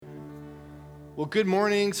Well, good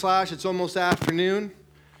morning / it's almost afternoon.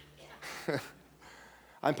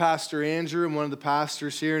 I'm Pastor Andrew. I'm one of the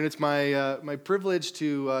pastors here, and it's my privilege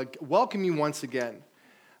to welcome you once again.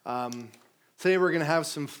 Today we're going to have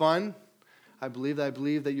some fun. I believe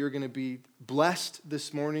that you're going to be blessed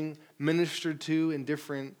this morning, ministered to in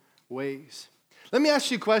different ways. Let me ask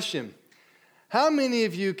you a question. How many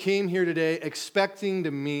of you came here today expecting to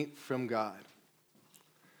meet from God?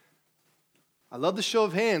 I love the show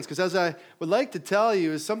of hands, because as I would like to tell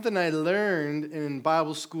you, is something I learned in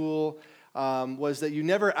Bible school was that you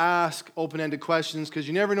never ask open-ended questions because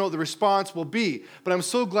you never know what the response will be. But I'm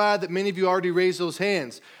so glad that many of you already raised those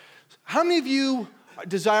hands. How many of you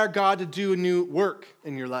desire God to do a new work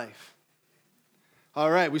in your life? All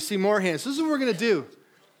right, we see more hands. This is what we're going to do.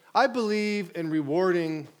 I believe in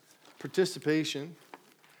rewarding participation.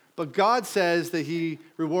 But God says that He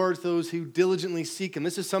rewards those who diligently seek Him.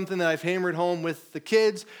 This is something that I've hammered home with the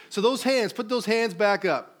kids. So those hands, put those hands back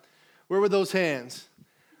up. Where were those hands?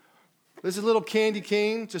 This is a little candy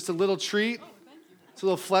cane, just a little treat. It's a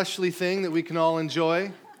little fleshly thing that we can all enjoy.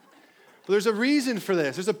 But there's a reason for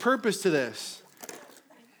this. There's a purpose to this.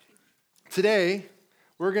 Today,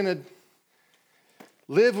 we're going to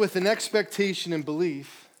live with an expectation and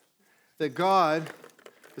belief that God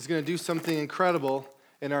is going to do something incredible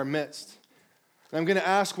in our midst. And I'm going to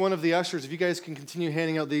ask one of the ushers if you guys can continue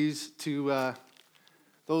handing out these to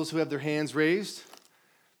those who have their hands raised.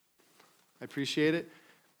 I appreciate it.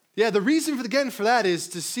 Yeah, the reason for that is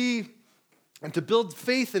to see and to build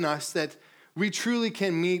faith in us that we truly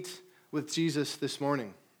can meet with Jesus this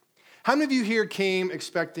morning. How many of you here came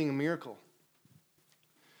expecting a miracle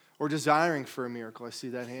or desiring for a miracle? I see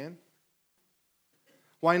that hand.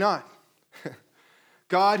 Why not?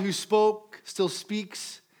 God who spoke still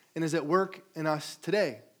speaks and is at work in us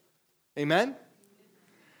today. Amen?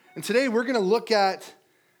 And today we're going to look at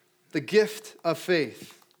the gift of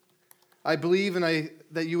faith. I believe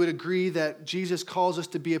that you would agree that Jesus calls us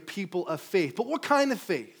to be a people of faith. But what kind of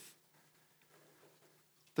faith?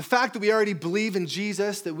 The fact that we already believe in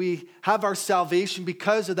Jesus, that we have our salvation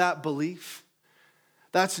because of that belief,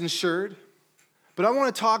 that's ensured. But I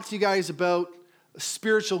want to talk to you guys about a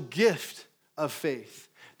spiritual gift of faith.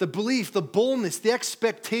 The belief, the boldness, the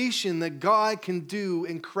expectation that God can do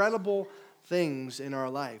incredible things in our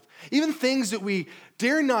life. Even things that we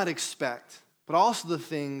dare not expect, but also the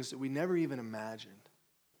things that we never even imagined.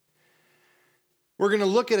 We're going to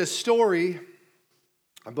look at a story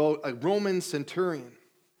about a Roman centurion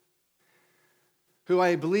who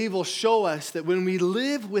I believe will show us that when we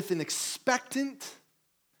live with an expectant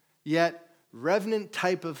yet reverent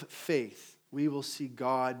type of faith, we will see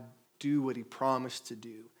God do what He promised to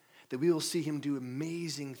do, that we will see Him do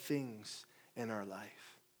amazing things in our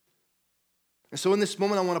life. And so in this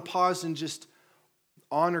moment, I want to pause and just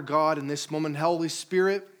honor God in this moment. Holy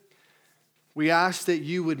Spirit, we ask that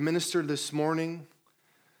you would minister this morning.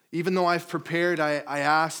 Even though I've prepared, I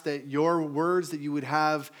ask that your words that you would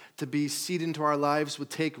have to be seeded into our lives would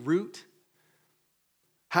take root.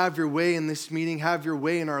 Have your way in this meeting. Have your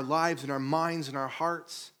way in our lives, in our minds, in our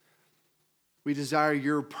hearts. We desire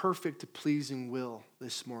your perfect, pleasing will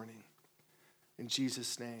this morning. In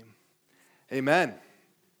Jesus' name, amen.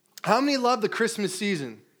 How many love the Christmas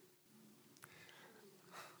season?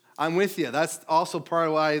 I'm with you. That's also part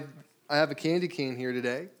of why I have a candy cane here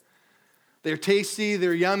today. They're tasty,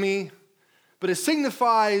 they're yummy, but it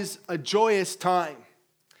signifies a joyous time.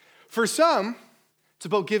 For some, it's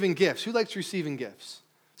about giving gifts. Who likes receiving gifts?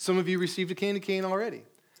 Some of you received a candy cane already.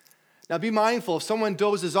 Now be mindful, if someone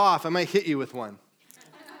dozes off, I might hit you with one.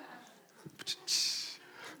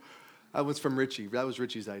 That was from Richie. That was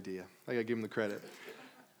Richie's idea. I gotta give him the credit.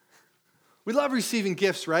 We love receiving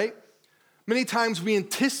gifts, right? Many times we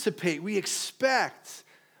anticipate, we expect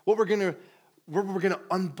what we're gonna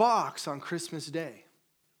unbox on Christmas Day.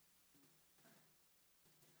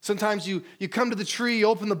 Sometimes you come to the tree, you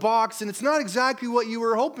open the box, and it's not exactly what you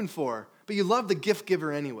were hoping for, but you love the gift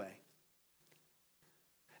giver anyway.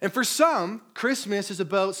 And for some, Christmas is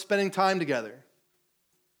about spending time together.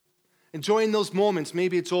 Enjoying those moments.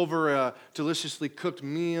 Maybe it's over a deliciously cooked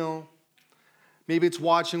meal. Maybe it's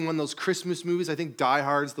watching one of those Christmas movies. I think Die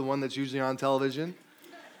Hard's the one that's usually on television.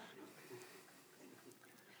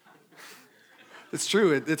 It's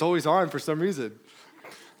true. It's always on for some reason.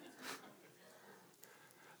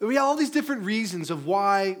 We have all these different reasons of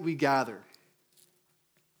why we gather.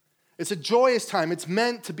 It's a joyous time. It's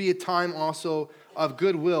meant to be a time also of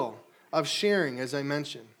goodwill, of sharing, as I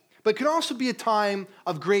mentioned. But it can also be a time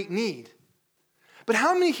of great need. But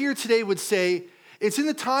how many here today would say it's in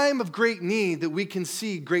the time of great need that we can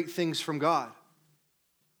see great things from God?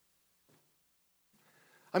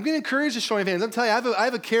 I'm going to encourage the showing of hands. I'm telling you, I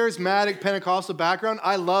have a charismatic Pentecostal background.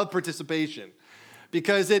 I love participation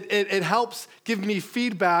because it helps give me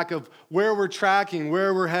feedback of where we're tracking,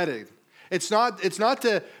 where we're headed. It's not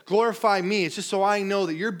to glorify me. It's just so I know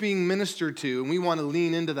that you're being ministered to, and we want to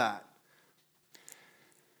lean into that.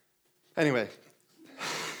 Anyway,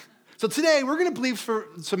 so today we're going to believe for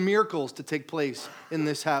some miracles to take place in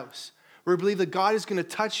this house. We believe that God is going to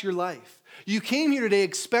touch your life. You came here today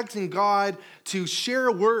expecting God to share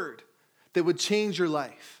a word that would change your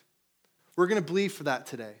life. We're going to believe for that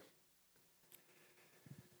today.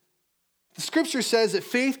 The scripture says that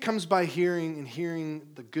faith comes by hearing, and hearing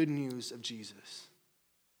the good news of Jesus.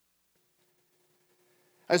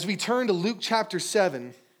 As we turn to Luke chapter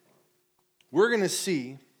 7, we're going to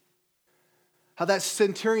see how that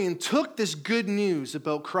centurion took this good news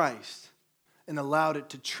about Christ and allowed it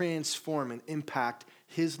to transform and impact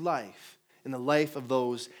his life and the life of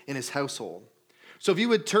those in his household. So if you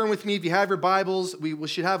would turn with me, if you have your Bibles, we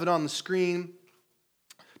should have it on the screen,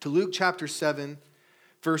 to Luke chapter 7,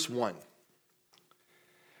 verse 1.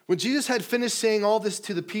 When Jesus had finished saying all this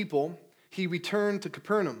to the people, he returned to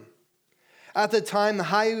Capernaum. At the time, the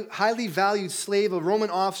highly valued slave of a Roman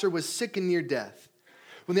officer was sick and near death.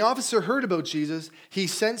 When the officer heard about Jesus, he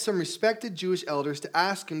sent some respected Jewish elders to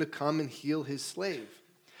ask him to come and heal his slave.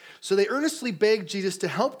 So they earnestly begged Jesus to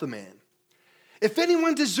help the man. If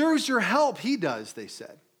anyone deserves your help, he does, they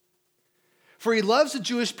said. For he loves the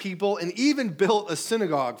Jewish people and even built a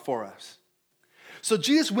synagogue for us. So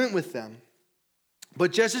Jesus went with them.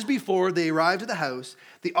 But just as before they arrived at the house,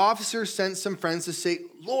 the officer sent some friends to say,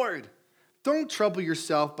 Lord, don't trouble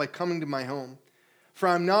yourself by coming to my home, for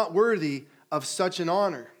I'm not worthy of such an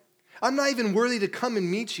honor. I'm not even worthy to come and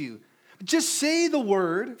meet you. Just say the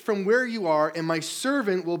word from where you are, and my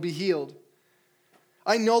servant will be healed.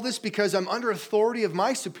 I know this because I'm under authority of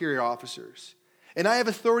my superior officers, and I have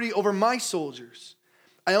authority over my soldiers.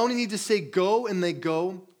 I only need to say go, and they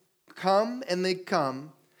go, come, and they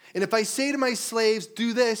come. And if I say to my slaves,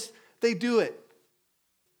 do this, they do it.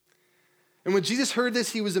 And when Jesus heard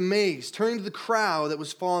this, he was amazed. Turning to the crowd that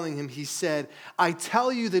was following him, he said, I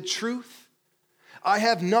tell you the truth, I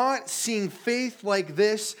have not seen faith like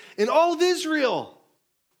this in all of Israel.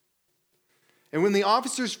 And when the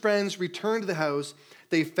officer's friends returned to the house,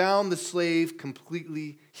 they found the slave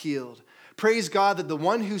completely healed. Praise God that the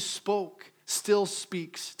one who spoke still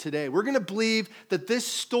speaks today. We're going to believe that this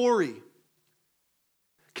story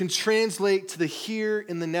can translate to the here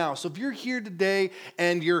and the now. So if you're here today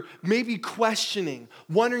and you're maybe questioning,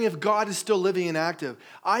 wondering if God is still living and active,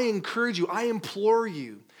 I encourage you, I implore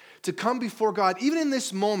you to come before God, even in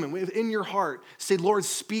this moment, in your heart, say, Lord,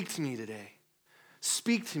 speak to me today.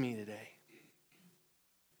 Speak to me today.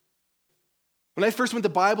 When I first went to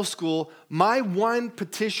Bible school, my one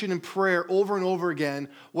petition and prayer over and over again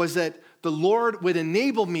was that the Lord would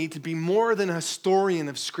enable me to be more than a historian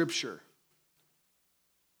of Scripture.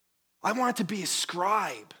 I want to be a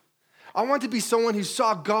scribe. I want to be someone who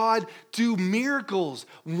saw God do miracles,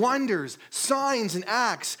 wonders, signs, and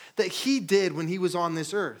acts that he did when he was on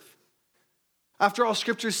this earth. After all,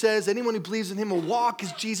 Scripture says anyone who believes in him will walk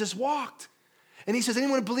as Jesus walked. And he says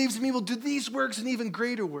anyone who believes in me will do these works and even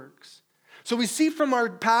greater works. So we see from our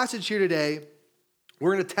passage here today,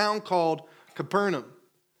 we're in a town called Capernaum.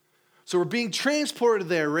 So we're being transported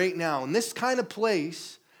there right now. And this kind of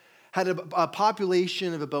place had a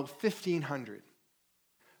population of about 1,500.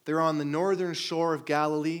 They're on the northern shore of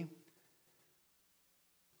Galilee.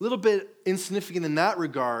 A little bit insignificant in that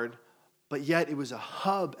regard, but yet it was a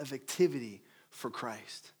hub of activity for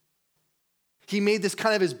Christ. He made this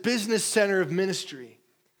kind of his business center of ministry.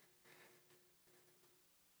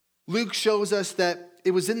 Luke shows us that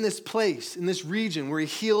it was in this place, in this region, where he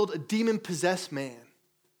healed a demon-possessed man.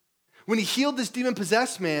 When he healed this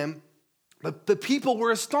demon-possessed man, the people were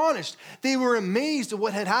astonished. They were amazed at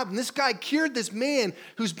what had happened. This guy cured this man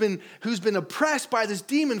who's been oppressed by this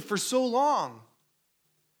demon for so long.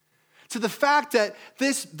 To the fact that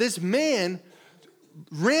this man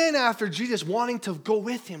ran after Jesus, wanting to go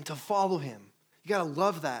with him, to follow him. You got to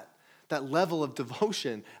love that level of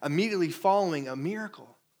devotion immediately following a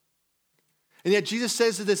miracle. And yet Jesus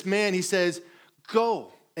says to this man, he says,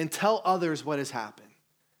 go and tell others what has happened.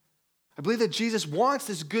 I believe that Jesus wants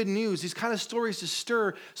this good news, these kind of stories to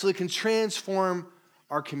stir so they can transform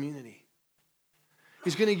our community.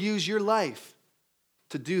 He's going to use your life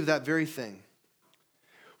to do that very thing.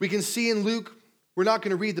 We can see in Luke, we're not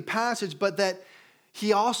going to read the passage, but that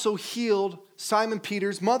he also healed Simon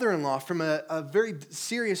Peter's mother-in-law from a very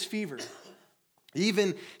serious fever. He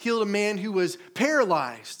even healed a man who was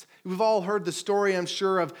paralyzed. We've all heard the story, I'm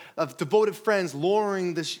sure, of devoted friends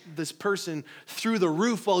lowering this person through the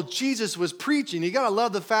roof while Jesus was preaching. You got to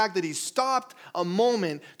love the fact that he stopped a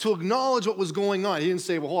moment to acknowledge what was going on. He didn't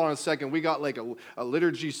say, well, hold on a second. We got like a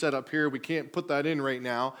liturgy set up here. We can't put that in right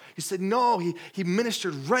now. He said, no, he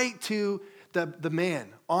ministered right to the man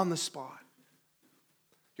on the spot.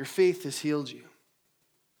 Your faith has healed you.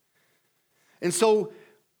 And so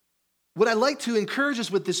what I'd like to encourage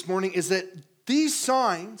us with this morning is that these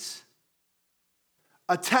signs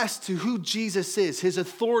attest to who Jesus is, his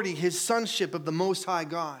authority, his sonship of the Most High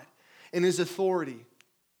God, and his authority.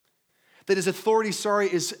 That his authority,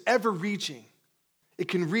 is ever-reaching. It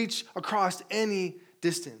can reach across any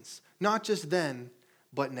distance, not just then,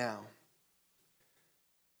 but now.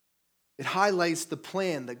 It highlights the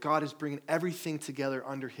plan that God is bringing everything together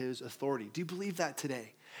under his authority. Do you believe that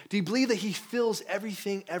today? Do you believe that he fills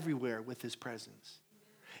everything everywhere with his presence?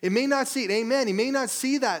 It may not see it. Amen. He may not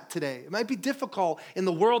see that today. It might be difficult in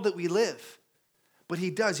the world that we live. But he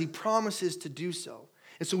does. He promises to do so.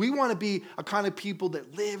 And so we want to be a kind of people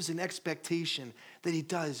that lives in expectation that he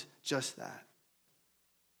does just that.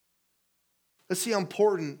 Let's see how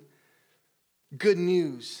important good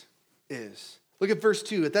news is. Look at verse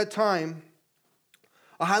 2. At that time,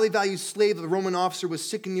 a highly valued slave of the Roman officer was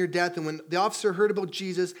sick and near death. And when the officer heard about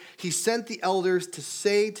Jesus, he sent the elders to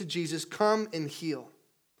say to Jesus, come and heal.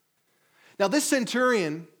 Now, this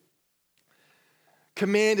centurion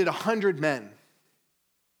commanded 100 men.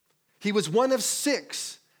 He was one of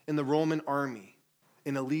 6 in the Roman army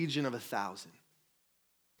in a legion of 1,000.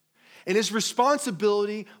 And his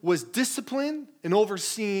responsibility was discipline and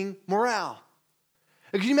overseeing morale.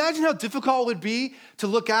 Can you imagine how difficult it would be to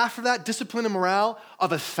look after that discipline and morale of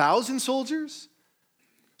 1,000 soldiers?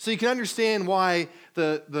 So you can understand why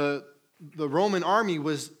the Roman army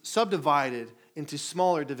was subdivided into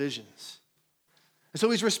smaller divisions. And so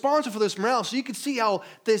he's responsible for this morale. So you can see how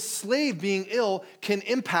this slave being ill can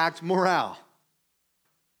impact morale.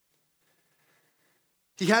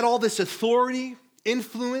 He had all this authority,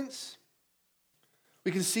 influence.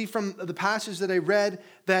 We can see from the passage that I read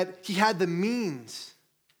that he had the means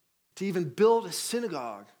to even build a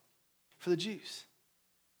synagogue for the Jews.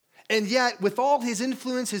 And yet, with all his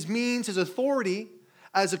influence, his means, his authority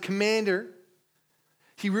as a commander,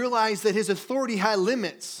 he realized that his authority had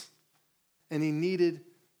limits. And he needed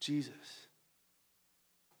Jesus.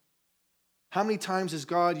 How many times does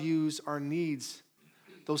God use our needs,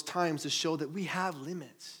 those times, to show that we have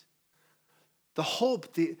limits? The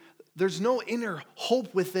hope, there's no inner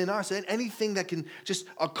hope within us, and anything that can just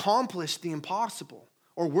accomplish the impossible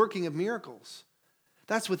or working of miracles.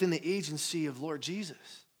 That's within the agency of Lord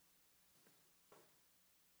Jesus.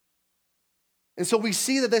 And so we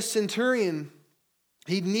see that this centurion,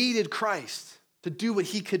 he needed Christ to do what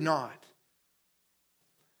he could not.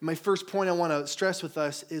 My first point I want to stress with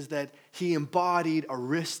us is that he embodied a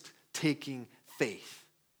risk-taking faith.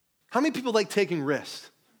 How many people like taking risks?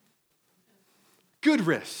 Good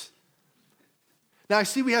risks. Now, I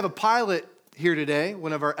see we have a pilot here today,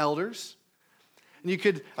 one of our elders. And you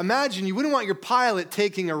could imagine you wouldn't want your pilot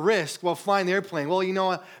taking a risk while flying the airplane. Well, you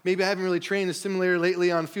know, maybe I haven't really trained the simulator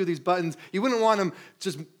lately on a few of these buttons. You wouldn't want him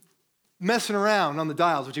just messing around on the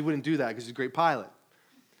dials, which he wouldn't do that because he's a great pilot.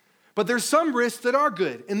 But there's some risks that are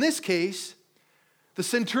good. In this case, the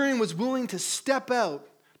centurion was willing to step out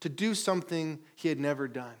to do something he had never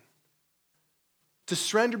done. To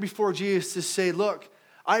surrender before Jesus, to say, look,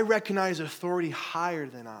 I recognize authority higher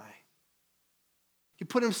than I. He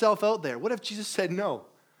put himself out there. What if Jesus said no?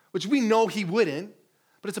 Which we know he wouldn't,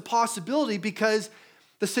 but it's a possibility because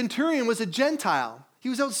the centurion was a Gentile. He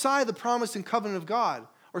was outside the promise and covenant of God,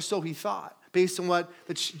 or so he thought, based on what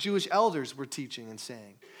the Jewish elders were teaching and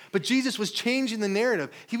saying. But Jesus was changing the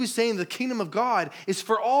narrative. He was saying the kingdom of God is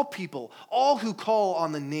for all people, all who call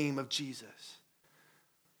on the name of Jesus.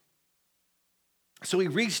 So he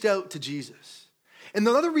reached out to Jesus. And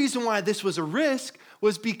the other reason why this was a risk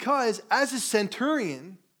was because as a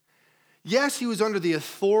centurion, yes, he was under the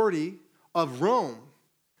authority of Rome,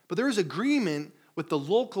 but there was agreement with the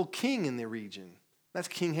local king in the region. That's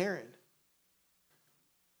King Herod.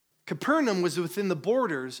 Capernaum was within the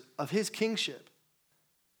borders of his kingship.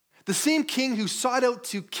 The same king who sought out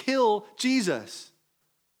to kill Jesus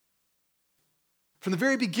from the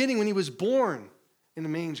very beginning when he was born in a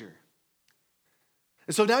manger.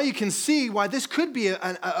 And so now you can see why this could be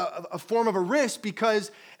a form of a risk,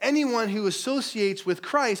 because anyone who associates with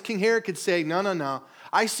Christ, King Herod could say, no,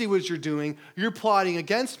 I see what you're doing. You're plotting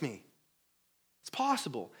against me. It's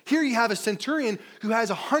possible. Here you have a centurion who has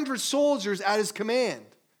 100 soldiers at his command.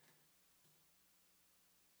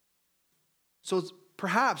 So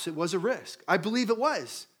perhaps it was a risk. I believe it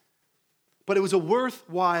was. but it was a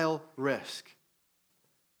worthwhile risk.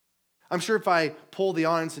 I'm sure if I polled the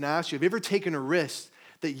audience and asked you, have you ever taken a risk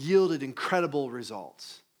that yielded incredible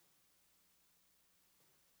results?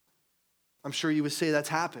 I'm sure you would say that's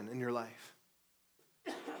happened in your life.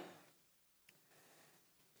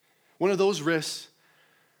 One of those risks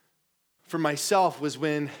for myself was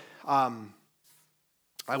when I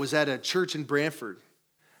was at a church in Brantford,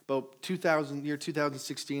 about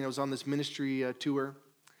 2016. I was on this ministry tour.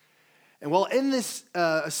 And while in this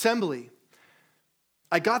assembly,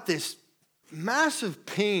 I got this massive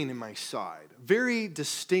pain in my side, very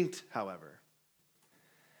distinct, however.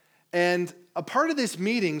 And a part of this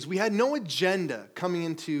meetings, we had no agenda coming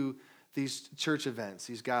into these church events,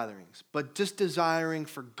 these gatherings, but just desiring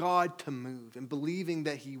for God to move and believing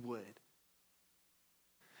that he would.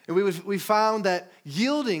 And we found that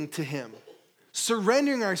yielding to him,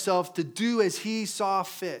 surrendering ourselves to do as he saw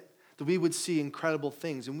fit, that we would see incredible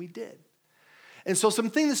things, and we did. And so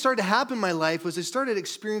something that started to happen in my life was I started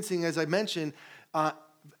experiencing, as I mentioned,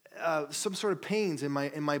 some sort of pains in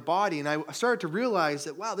my body, and I started to realize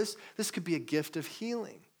that, wow, this could be a gift of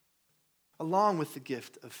healing, along with the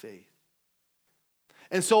gift of faith.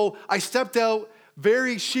 And so I stepped out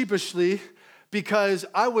very sheepishly because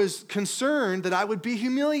I was concerned that I would be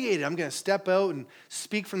humiliated. I'm going to step out and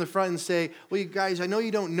speak from the front and say, well, you guys, I know you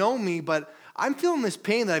don't know me, but I'm feeling this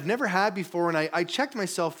pain that I've never had before, and I checked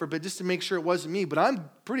myself for a bit just to make sure it wasn't me, but I'm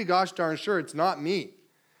pretty gosh darn sure it's not me.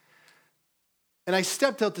 And I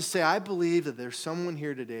stepped out to say, I believe that there's someone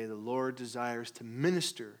here today the Lord desires to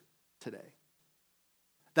minister today.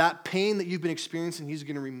 That pain that you've been experiencing, he's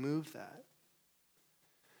going to remove that.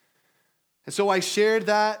 And so I shared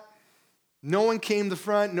that. No one came to the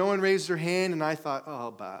front. No one raised their hand. And I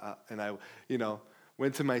thought, and I,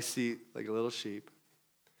 went to my seat like a little sheep.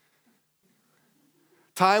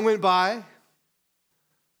 Time went by. And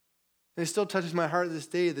it still touches my heart to this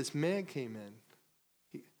day. This man came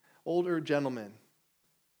in. Older gentleman.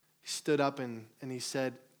 He stood up and he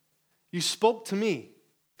said, you spoke to me.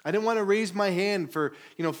 I didn't want to raise my hand for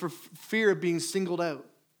fear of being singled out.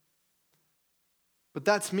 But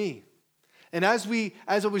that's me. And as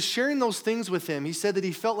I was sharing those things with him, he said that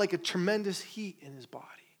he felt like a tremendous heat in his body.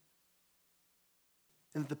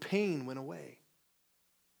 And the pain went away.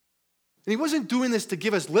 And he wasn't doing this to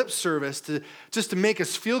give us lip service, just to make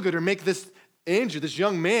us feel good or make this Andrew, this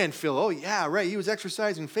young man, feel, oh yeah, right, he was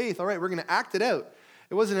exercising faith. All right, we're going to act it out.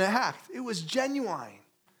 It wasn't an act. It was genuine.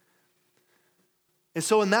 And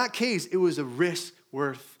so in that case, it was a risk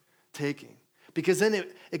worth taking. Because then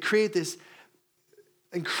it created this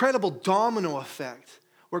incredible domino effect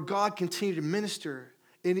where God continued to minister,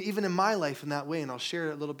 even in my life in that way, and I'll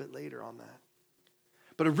share a little bit later on that.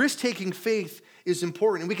 But a risk-taking faith is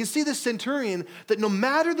important. And we can see this centurion that no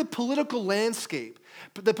matter the political landscape,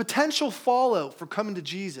 the potential fallout for coming to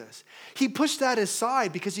Jesus, he pushed that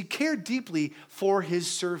aside because he cared deeply for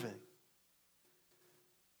his servant.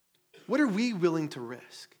 What are we willing to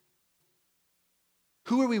risk?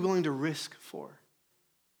 Who are we willing to risk for?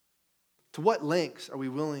 To what lengths are we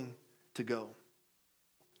willing to go?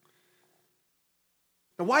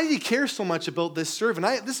 Now, why did he care so much about this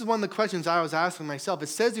servant? This is one of the questions I was asking myself. It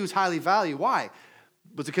says he was highly valued. Why?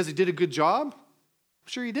 Was it because he did a good job? I'm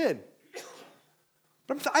sure he did.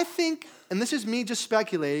 But I think, and this is me just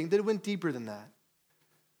speculating, that it went deeper than that.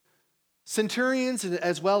 Centurions,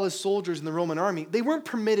 as well as soldiers in the Roman army, they weren't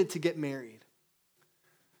permitted to get married.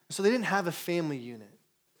 So they didn't have a family unit.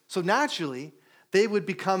 So naturally, they would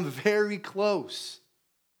become very close.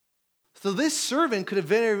 So this servant could have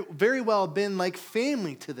very, very well been like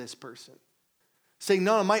family to this person. Saying,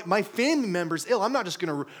 no, my family member's ill. I'm not just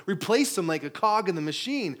going to replace them like a cog in the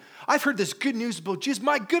machine. I've heard this good news about Jesus.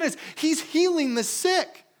 My goodness, he's healing the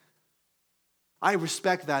sick. I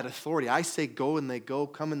respect that authority. I say go and they go,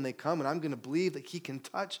 come and they come, and I'm going to believe that he can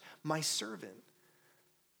touch my servant.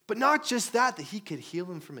 But not just that he could heal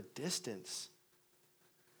him from a distance.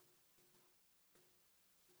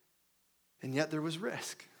 And yet there was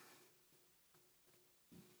risk.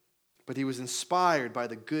 But he was inspired by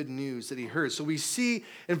the good news that he heard. So we see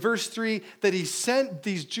in verse 3 that he sent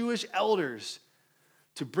these Jewish elders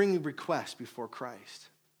to bring a request before Christ.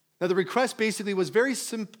 Now the request basically was very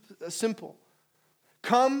simple.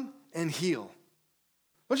 Come and heal.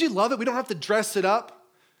 Don't you love it? We don't have to dress it up.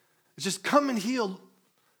 It's just come and heal.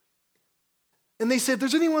 And they said, if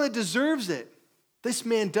there's anyone that deserves it, this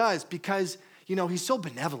man does because, he's so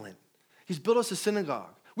benevolent. He's built us a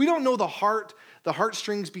synagogue. We don't know the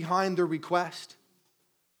heartstrings behind their request,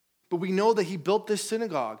 but we know that he built this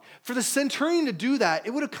synagogue. For the centurion to do that,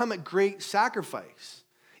 it would have come at great sacrifice.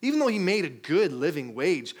 Even though he made a good living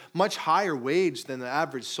wage, much higher wage than the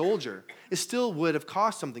average soldier, it still would have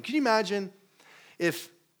cost something. Can you imagine if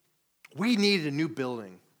we needed a new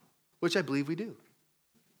building, which I believe we do,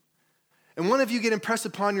 and one of you get impressed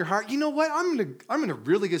upon your heart, you know what, I'm in a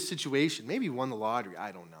really good situation. Maybe you won the lottery,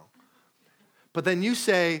 I don't know. But then you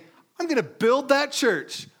say, I'm going to build that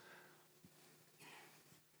church.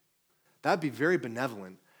 That'd be very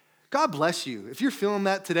benevolent. God bless you. If you're feeling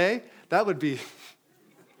that today, that would be,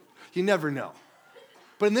 you never know.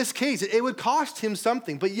 But in this case, it would cost him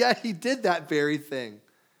something, but yet he did that very thing.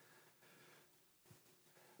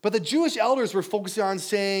 But the Jewish elders were focusing on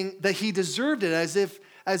saying that he deserved it, as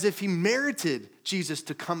if he merited Jesus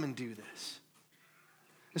to come and do this.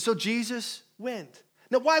 And so Jesus went.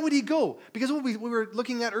 Now, why would he go? Because what we were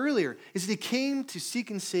looking at earlier is that he came to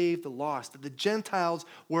seek and save the lost, that the Gentiles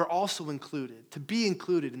were also included, to be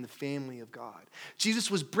included in the family of God.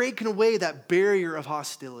 Jesus was breaking away that barrier of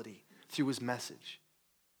hostility through his message.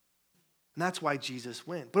 And that's why Jesus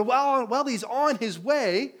went. But while he's on his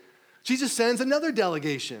way, Jesus sends another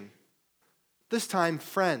delegation, this time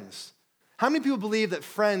friends. How many people believe that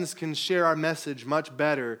friends can share our message much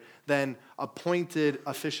better than appointed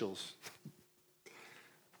officials?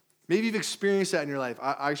 Maybe you've experienced that in your life.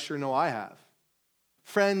 I sure know I have.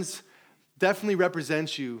 Friends definitely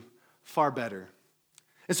represent you far better.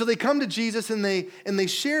 And so they come to Jesus and they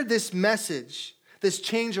share this message, this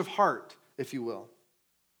change of heart, if you will.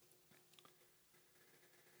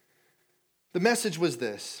 The message was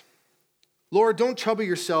this: Lord, don't trouble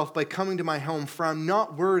yourself by coming to my home, for I'm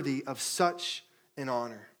not worthy of such an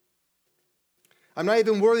honor. I'm not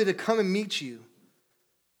even worthy to come and meet you.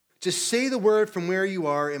 Just say the word from where you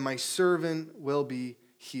are, and my servant will be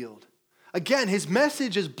healed. Again, his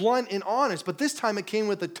message is blunt and honest, but this time it came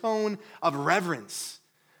with a tone of reverence.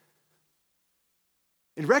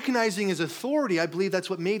 In recognizing his authority, I believe that's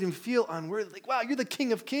what made him feel unworthy. Like, wow, you're the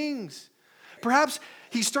King of Kings. Perhaps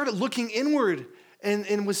he started looking inward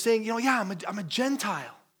and was saying, I'm a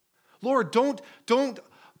Gentile. Lord, don't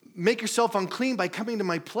make yourself unclean by coming to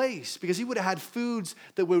my place, because he would have had foods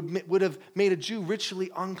that would have made a Jew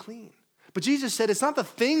ritually unclean. But Jesus said it's not the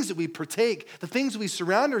things that we partake, the things that we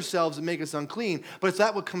surround ourselves that make us unclean, but it's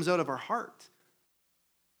that what comes out of our heart.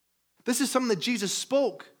 This is something that Jesus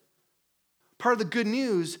spoke, part of the good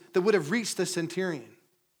news that would have reached the centurion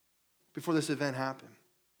before this event happened.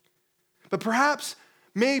 But perhaps,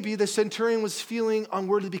 maybe the centurion was feeling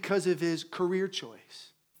unworthy because of his career choice.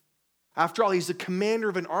 After all, he's the commander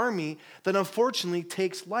of an army that unfortunately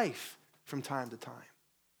takes life from time to time.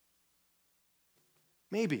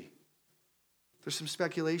 Maybe. There's some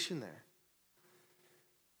speculation there.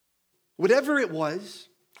 Whatever it was,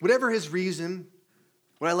 whatever his reason,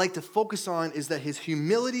 what I like to focus on is that his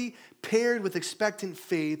humility paired with expectant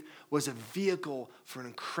faith was a vehicle for an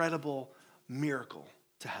incredible miracle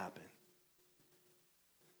to happen.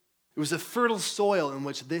 It was a fertile soil in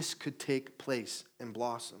which this could take place and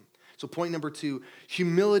blossom. So point number 2,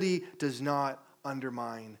 humility does not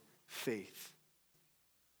undermine faith.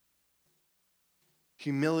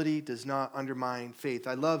 Humility does not undermine faith.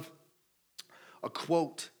 I love a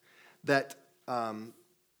quote that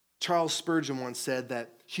Charles Spurgeon once said, that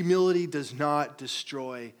humility does not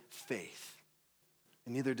destroy faith,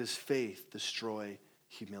 and neither does faith destroy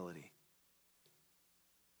humility.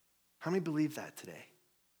 How many believe that today?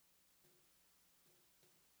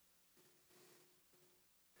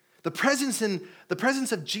 The presence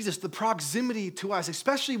of Jesus, the proximity to us,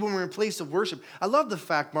 especially when we're in a place of worship. I love the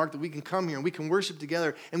fact, Mark, that we can come here and we can worship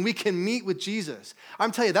together and we can meet with Jesus.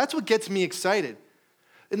 I'm telling you, that's what gets me excited.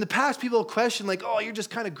 In the past, people have questioned, like, oh, you're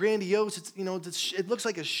just kind of grandiose. It looks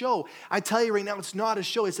like a show. I tell you right now, it's not a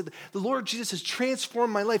show. It's that the Lord Jesus has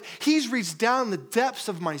transformed my life. He's reached down the depths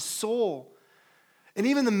of my soul. And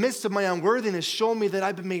even in the midst of my unworthiness, shown me that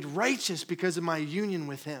I've been made righteous because of my union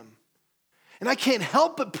with him. And I can't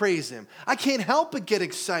help but praise him. I can't help but get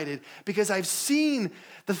excited because I've seen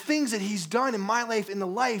the things that he's done in my life, in the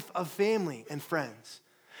life of family and friends.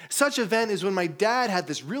 Such event is when my dad had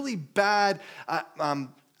this really bad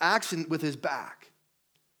accident with his back.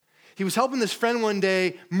 He was helping this friend one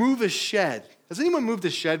day move a shed. Has anyone moved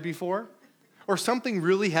a shed before? Or something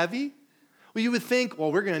really heavy? Well, you would think,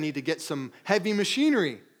 well, we're going to need to get some heavy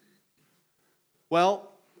machinery. Well,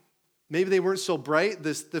 maybe they weren't so bright.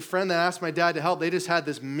 The friend that asked my dad to help, they just had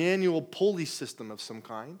this manual pulley system of some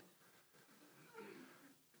kind.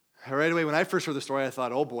 Right away, when I first heard the story, I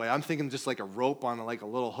thought, oh boy, I'm thinking just like a rope on like a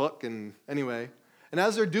little hook. And anyway, and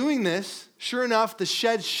as they're doing this, sure enough, the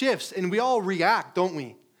shed shifts and we all react, don't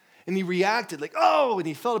we? And he reacted like, oh, and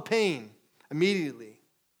he felt a pain immediately.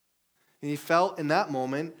 And he felt in that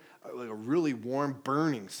moment like a really warm,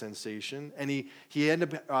 burning sensation. And he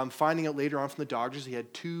ended up finding out later on from the doctors he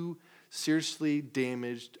had 2 seriously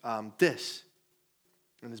damaged discs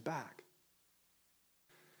in his back.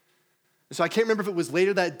 And so I can't remember if it was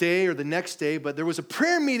later that day or the next day, but there was a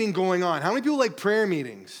prayer meeting going on. How many people like prayer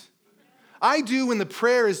meetings? I do when the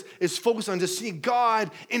prayer is focused on just seeing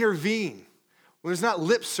God intervene. When there's not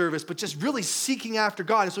lip service, but just really seeking after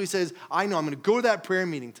God. And so he says, I know I'm going to go to that prayer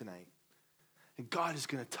meeting tonight. And God is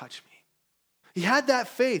going to touch me. He had that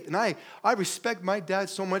faith. And I respect my dad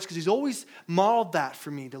so much because he's always modeled that for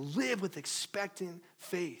me, to live with expectant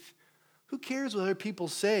faith. Who cares what other people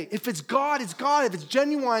say? If it's God, it's God. If it's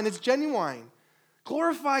genuine, it's genuine.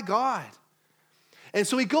 Glorify God. And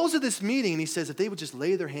so he goes to this meeting and he says, if they would just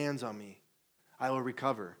lay their hands on me, I will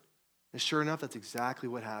recover. And sure enough, that's exactly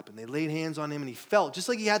what happened. They laid hands on him and he felt, just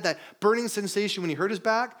like he had that burning sensation when he hurt his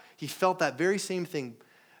back, he felt that very same thing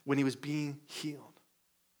when he was being healed.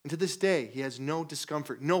 And to this day, he has no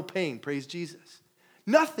discomfort, no pain, praise Jesus.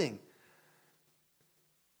 Nothing.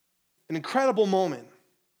 An incredible moment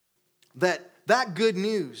that good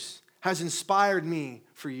news has inspired me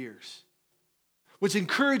for years, which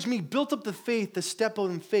encouraged me, built up the faith to step out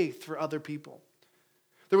in faith for other people.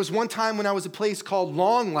 There was one time when I was at a place called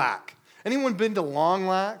Long Lac. Anyone been to Long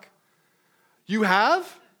Lac? You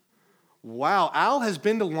have? Wow, Al has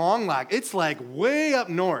been to Long Lac. It's like way up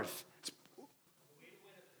north.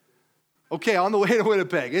 Okay, on the way to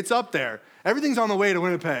Winnipeg. It's up there. Everything's on the way to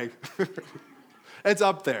Winnipeg. It's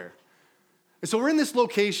up there. And so we're in this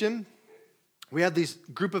location. We had this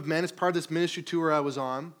group of men as part of this ministry tour I was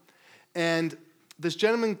on. And this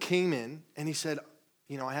gentleman came in and he said,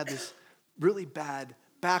 I had this really bad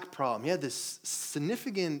back problem. He had this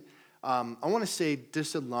significant, I want to say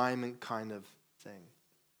disalignment kind of thing.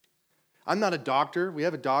 I'm not a doctor. We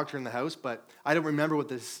have a doctor in the house, but I don't remember what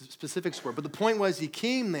the specifics were. But the point was he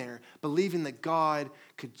came there believing that God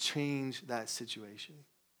could change that situation.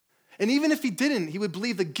 And even if he didn't, he would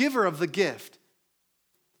believe the giver of the gift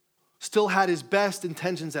still had his best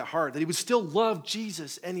intentions at heart, that he would still love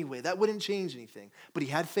Jesus anyway. That wouldn't change anything. But he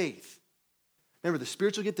had faith. Remember, the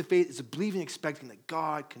spiritual gift of faith is a believing, expecting that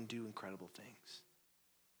God can do incredible things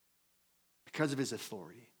because of his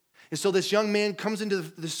authority. And so this young man comes into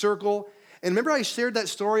the circle. And remember I shared that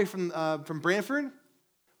story from Brantford?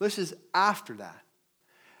 This is after that.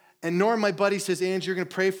 And Norm, my buddy, says, Andrew, you're going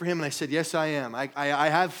to pray for him. And I said, yes, I am. I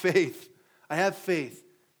have faith. I have faith.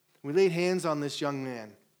 We laid hands on this young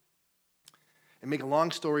man. And make a long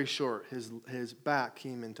story short, his back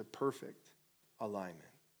came into perfect alignment.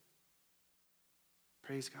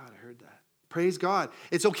 Praise God, I heard that. Praise God.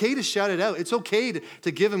 It's okay to shout it out. It's okay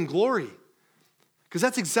to give him glory. Because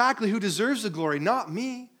that's exactly who deserves the glory, not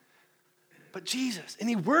me, but Jesus. And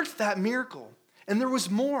he worked that miracle. And there was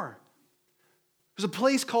more. There's a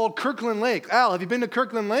place called Kirkland Lake. Al, have you been to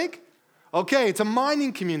Kirkland Lake? Okay, it's a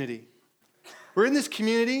mining community. We're in this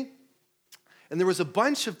community, and there was a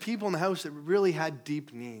bunch of people in the house that really had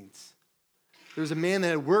deep needs. There was a man that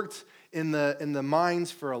had worked in the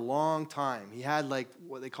mines for a long time. He had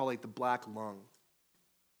what they call the black lung.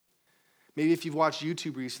 Maybe if you've watched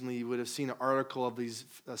YouTube recently, you would have seen an article of these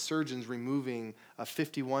surgeons removing a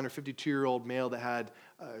 51 or 52-year-old male that had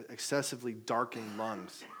excessively darkened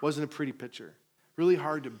lungs. Wasn't a pretty picture. Really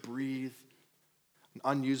hard to breathe,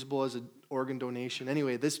 unusable as an organ donation.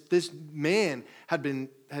 Anyway, this man had been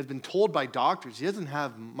told by doctors he doesn't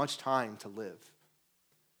have much time to live.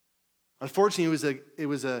 Unfortunately, it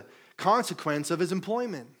was a consequence of his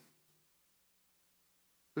employment.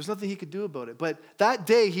 There's nothing he could do about it. But that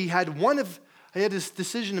day, he had this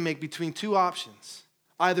decision to make between 2 options.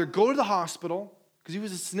 Either go to the hospital, because he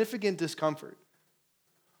was in significant discomfort.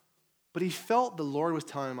 But he felt the Lord was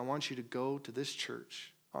telling him, I want you to go to this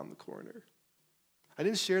church on the corner. I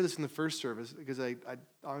didn't share this in the first service because I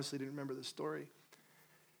honestly didn't remember the story.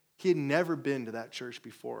 He had never been to that church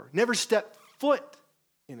before. Never stepped foot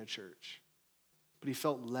in a church. But he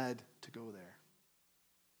felt led to go there.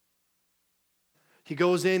 He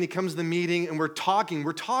goes in, he comes to the meeting, and we're talking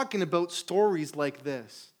about stories like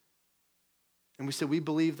this. And we said, we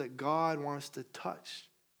believe that God wants to touch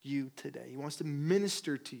you today. He wants to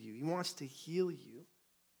minister to you. He wants to heal you.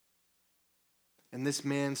 And this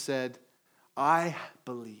man said, I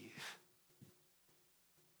believe.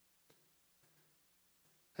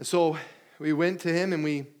 And so we went to him and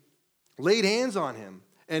we laid hands on him.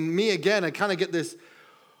 And me again, I kind of get this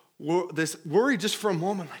worry just for a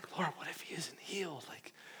moment, like, Lord, what if he isn't healed?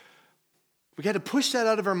 We got to push that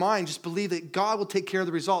out of our mind, just believe that God will take care of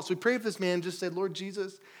the results. So we prayed for this man, just said, Lord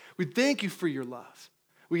Jesus, we thank you for your love.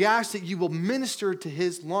 We ask that you will minister to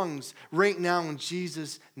his lungs right now in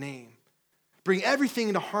Jesus' name. bring everything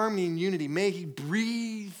into harmony and unity. May he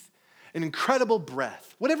breathe an incredible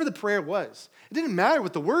breath, whatever the prayer was. It didn't matter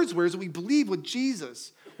what the words were, as we believed what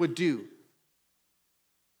Jesus would do.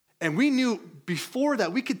 And we knew before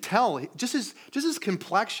that, we could tell, just his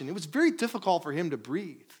complexion, it was very difficult for him to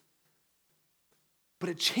breathe. But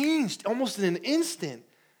it changed almost in an instant.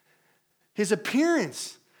 His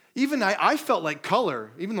appearance, even I felt like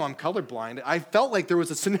color, even though I'm colorblind, I felt like there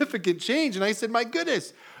was a significant change. And I said, my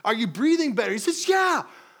goodness, are you breathing better? He says, yeah.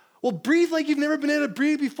 Well, breathe like you've never been able to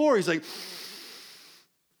breathe before. He's like,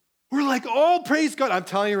 we're like, oh, praise God. I'm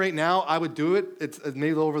telling you right now, I would do it. It's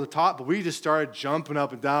maybe a little over the top, but we just started jumping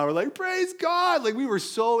up and down. We're like, praise God. Like we were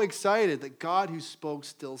so excited that God who spoke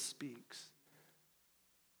still speaks.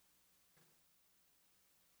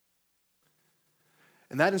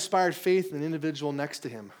 And that inspired faith in an individual next to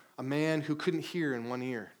him, a man who couldn't hear in one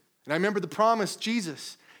ear. And I remember the promise,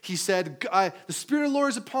 Jesus. He said, the Spirit of the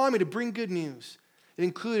Lord is upon me to bring good news. It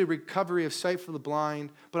included recovery of sight for the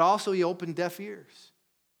blind, but also he opened deaf ears.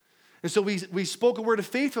 And so we spoke a word of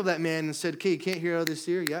faith of that man and said, okay, you can't hear out of this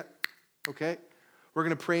ear yet? Okay. We're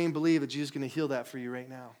going to pray and believe that Jesus is going to heal that for you right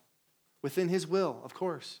now. Within his will, of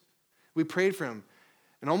course. We prayed for him.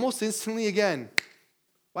 And almost instantly again,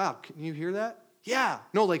 wow, can you hear that? Yeah.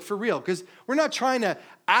 No, like for real. Because we're not trying to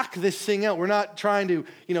act this thing out. We're not trying to,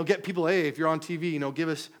 get people, hey, if you're on TV, give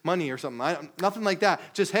us money or something. Nothing like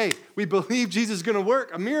that. Just, hey, we believe Jesus is going to work,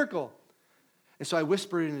 a miracle. And so I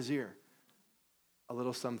whispered in his ear a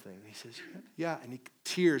little something. And he says, yeah. And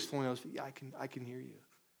tears flowing out his feet. Yeah, I can hear you.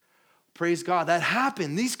 Praise God. That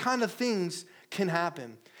happened. These kind of things can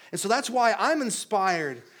happen. And so that's why I'm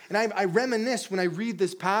inspired. And I reminisce when I read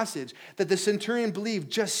this passage that the centurion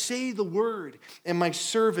believed, just say the word and my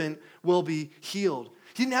servant will be healed.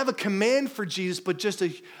 He didn't have a command for Jesus, but just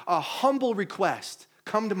a humble request.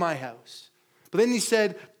 Come to my house. But then he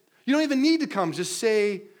said, you don't even need to come. Just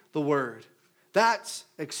say the word. That's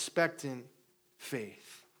expectant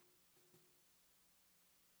faith.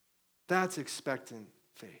 That's expectant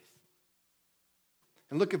faith.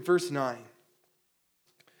 And look at verse 9.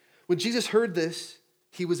 When Jesus heard this,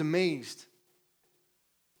 he was amazed.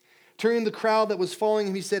 Turning the crowd that was following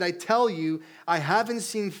him, he said, I tell you, I haven't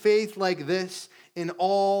seen faith like this in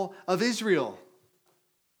all of Israel.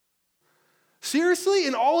 Seriously?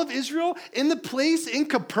 In all of Israel? In the place in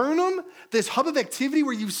Capernaum? This hub of activity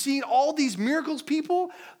where you've seen all these miracles, people?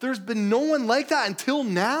 There's been no one like that until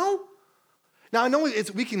now? Now, I know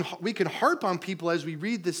we can harp on people as we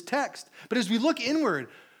read this text, but as we look inward,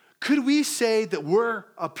 could we say that we're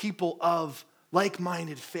a people of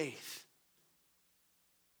like-minded faith?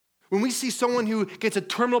 When we see someone who gets a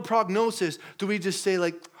terminal prognosis, do we just say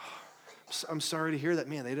like, oh, I'm sorry to hear that,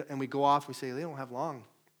 man, and we go off, we say, they don't have long.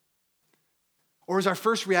 Or is our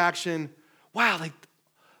first reaction, wow, like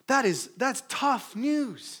that's tough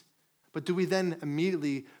news. But do we then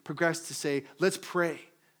immediately progress to say, let's pray.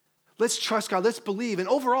 Let's trust God. Let's believe. And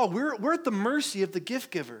overall, we're at the mercy of the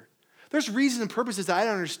gift giver. There's reasons and purposes that I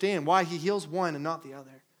don't understand why he heals one and not the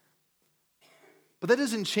other. But that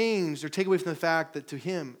doesn't change or take away from the fact that to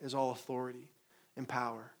him is all authority and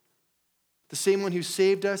power. The same one who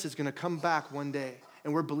saved us is going to come back one day,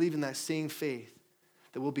 and we're believing that same faith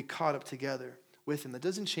that we'll be caught up together with him. That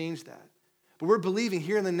doesn't change that. But we're believing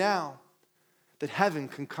here in the now that heaven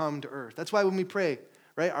can come to earth. That's why when we pray,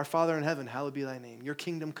 right? Our Father in heaven, hallowed be thy name. Your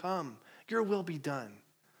kingdom come. Your will be done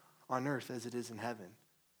on earth as it is in heaven.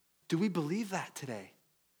 Do we believe that today?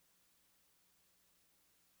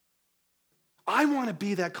 I want to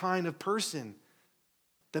be that kind of person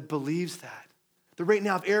that believes that. That right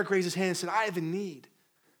now, if Eric raised his hand and said, I have a need,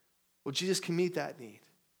 well, Jesus can meet that need.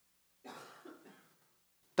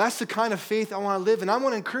 That's the kind of faith I want to live in. I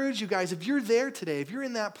want to encourage you guys, if you're there today, if you're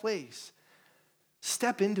in that place,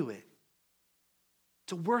 step into it.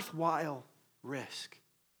 It's a worthwhile risk.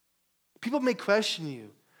 People may question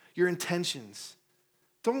you, your intentions.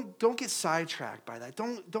 Don't get sidetracked by that.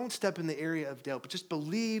 Don't step in the area of doubt, but just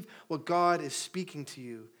believe what God is speaking to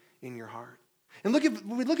you in your heart. And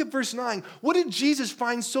when we look at verse 9, what did Jesus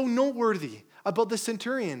find so noteworthy about the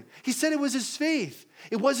centurion? He said it was his faith.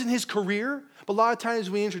 It wasn't his career, but a lot of times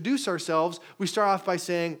when we introduce ourselves, we start off by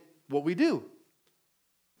saying what we do.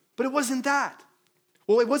 But it wasn't that.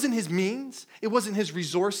 Well, it wasn't his means. It wasn't his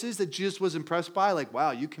resources that Jesus was impressed by. Like,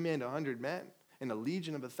 wow, you command 100 men and a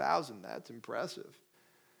legion of 1,000. That's impressive.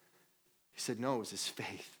 He said, no, it was his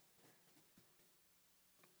faith.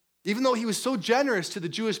 Even though he was so generous to the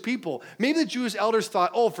Jewish people, maybe the Jewish elders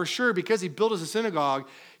thought, oh, for sure, because he built us a synagogue,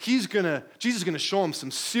 Jesus is going to show him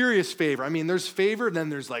some serious favor. I mean, there's favor, then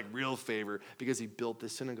there's like real favor because he built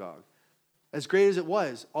this synagogue. As great as it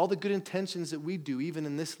was, all the good intentions that we do, even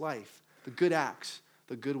in this life, the good acts,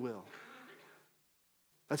 the goodwill.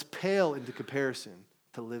 That's pale into comparison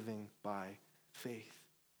to living by faith.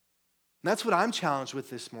 And that's what I'm challenged with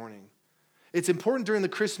this morning. It's important during the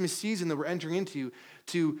Christmas season that we're entering into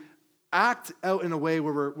to act out in a way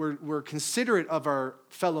where we're considerate of our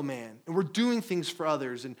fellow man, and we're doing things for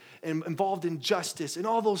others and involved in justice and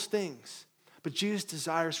all those things. But Jesus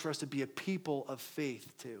desires for us to be a people of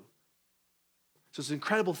faith too. So it's an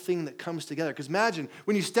incredible thing that comes together. Because imagine,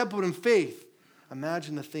 when you step out in faith,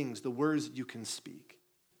 imagine the things, the words that you can speak.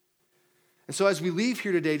 And so as we leave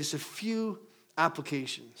here today, just a few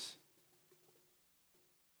applications.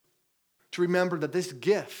 To remember that this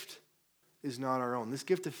gift is not our own. This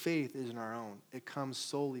gift of faith isn't our own. It comes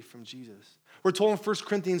solely from Jesus. We're told in 1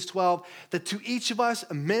 Corinthians 12 that to each of us,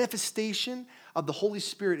 a manifestation of the Holy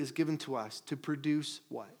Spirit is given to us to produce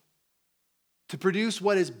what? To produce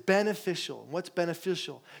what is beneficial. What's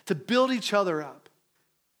beneficial? To build each other up.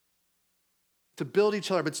 To build each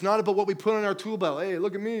other up. But it's not about what we put on our tool belt. Hey,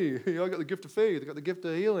 look at me. I got the gift of faith. I got the gift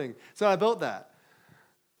of healing. It's not about that.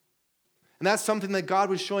 And that's something that God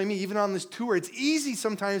was showing me even on this tour. It's easy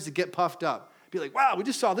sometimes to get puffed up. Be like, wow, we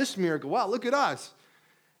just saw this miracle. Wow, look at us.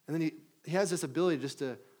 And then he has this ability just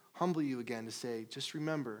to humble you again to say, just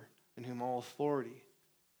remember in whom all authority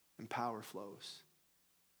and power flows.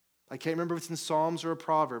 I can't remember if it's in Psalms or a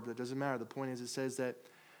proverb. That doesn't matter. The point is it says that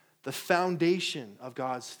the foundation of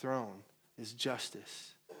God's throne is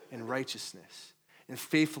justice and righteousness, and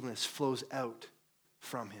faithfulness flows out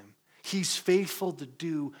from him. He's faithful to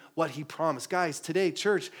do what he promised. Guys, today,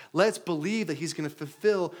 church, let's believe that he's going to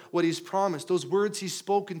fulfill what he's promised. Those words he's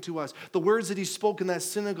spoken to us, the words that he spoke in that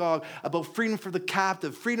synagogue about freedom for the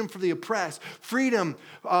captive, freedom for the oppressed, freedom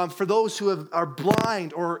for those who are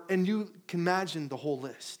blind, and you can imagine the whole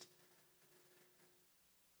list.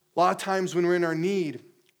 A lot of times when we're in our need,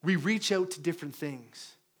 we reach out to different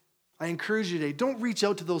things. I encourage you today, don't reach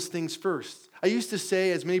out to those things first. I used to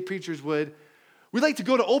say, as many preachers would, we like to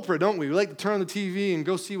go to Oprah, don't we? We like to turn on the TV and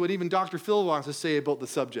go see what even Dr. Phil wants to say about the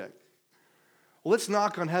subject. Well, let's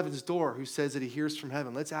knock on heaven's door, who says that he hears from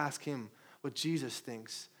heaven. Let's ask him what Jesus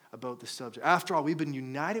thinks about the subject. After all, we've been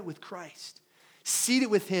united with Christ, seated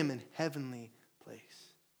with him in heavenly place.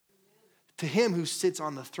 To him who sits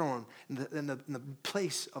on the throne in the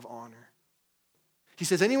place of honor. He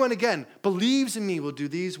says, anyone, again, believes in me will do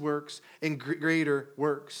these works and greater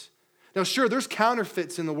works. Now, sure, there's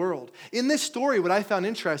counterfeits in the world. In this story, what I found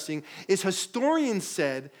interesting is historians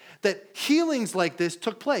said that healings like this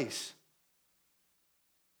took place.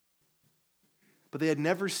 But they had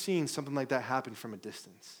never seen something like that happen from a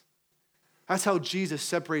distance. That's how Jesus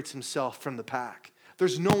separates himself from the pack.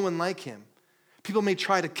 There's no one like him. People may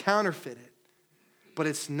try to counterfeit it, but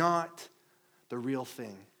it's not the real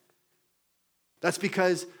thing. That's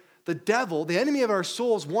because the devil, the enemy of our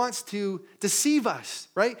souls, wants to deceive us,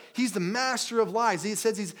 right? He's the master of lies. He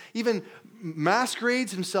says he's even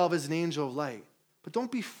masquerades himself as an angel of light. But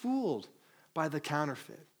don't be fooled by the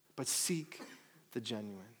counterfeit, but seek the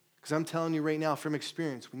genuine. Because I'm telling you right now from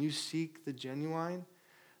experience, when you seek the genuine,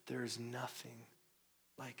 there is nothing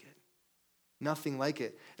like it. Nothing like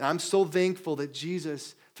it. And I'm so thankful that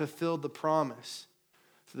Jesus fulfilled the promise.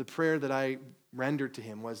 So the prayer that I rendered to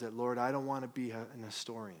him was that, Lord, I don't want to be an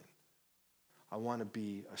historian. I want to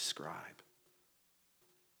be a scribe.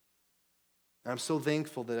 And I'm so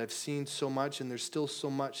thankful that I've seen so much, and there's still so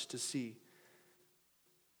much to see.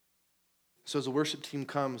 So as the worship team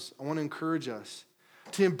comes, I want to encourage us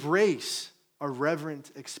to embrace a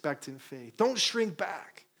reverent, expectant faith. Don't shrink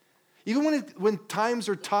back. Even when times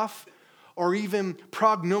are tough, or even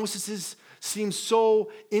prognoses seem so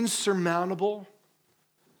insurmountable,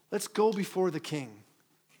 let's go before the King.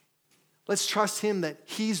 Let's trust him that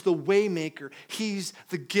he's the way maker. He's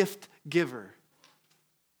the gift giver.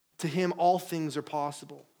 To him, all things are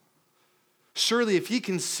possible. Surely if he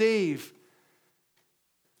can save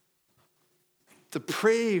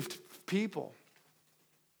depraved people,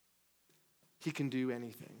 he can do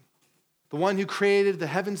anything. The one who created the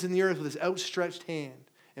heavens and the earth with his outstretched hand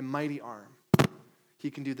and mighty arm,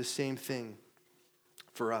 he can do the same thing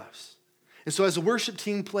for us. And so as the worship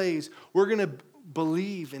team plays, we're going to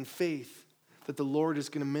believe in faith that the Lord is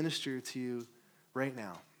going to minister to you right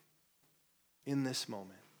now, in this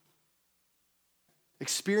moment.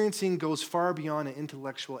 Experiencing goes far beyond an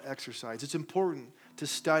intellectual exercise. It's important to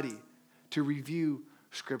study, to review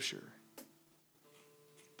Scripture.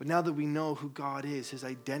 But now that we know who God is, his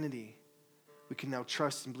identity, we can now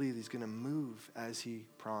trust and believe he's going to move as he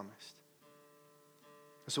promised.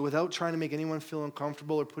 So without trying to make anyone feel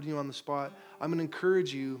uncomfortable or putting you on the spot, I'm going to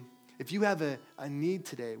encourage you, if you have a need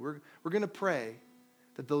today, we're going to pray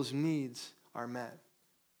that those needs are met.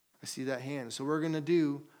 I see that hand. So we're going to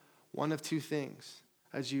do one of two things.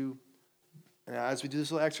 As we do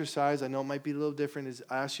this little exercise, I know it might be a little different, is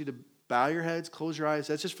I ask you to bow your heads, close your eyes.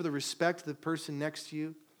 That's just for the respect of the person next to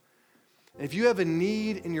you. And if you have a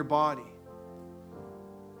need in your body,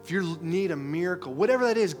 if you need a miracle, whatever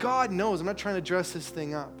that is, God knows. I'm not trying to dress this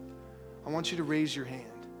thing up. I want you to raise your hand.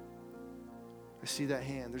 I see that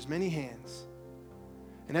hand. There's many hands.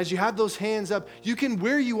 And as you have those hands up, you can,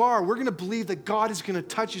 where you are, we're going to believe that God is going to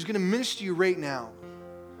touch you. He's going to minister to you right now.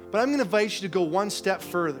 But I'm going to invite you to go one step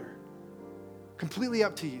further. Completely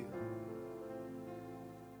up to you.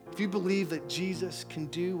 If you believe that Jesus can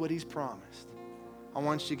do what he's promised, I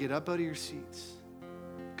want you to get up out of your seats.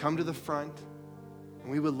 Come to the front. And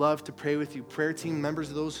we would love to pray with you. Prayer team members,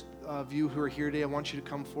 of those of you who are here today, I want you to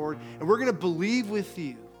come forward. And we're going to believe with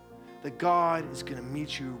you that God is going to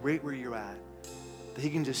meet you right where you're at. That he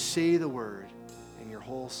can just say the word and your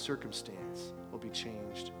whole circumstance will be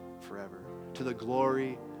changed forever. To the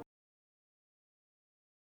glory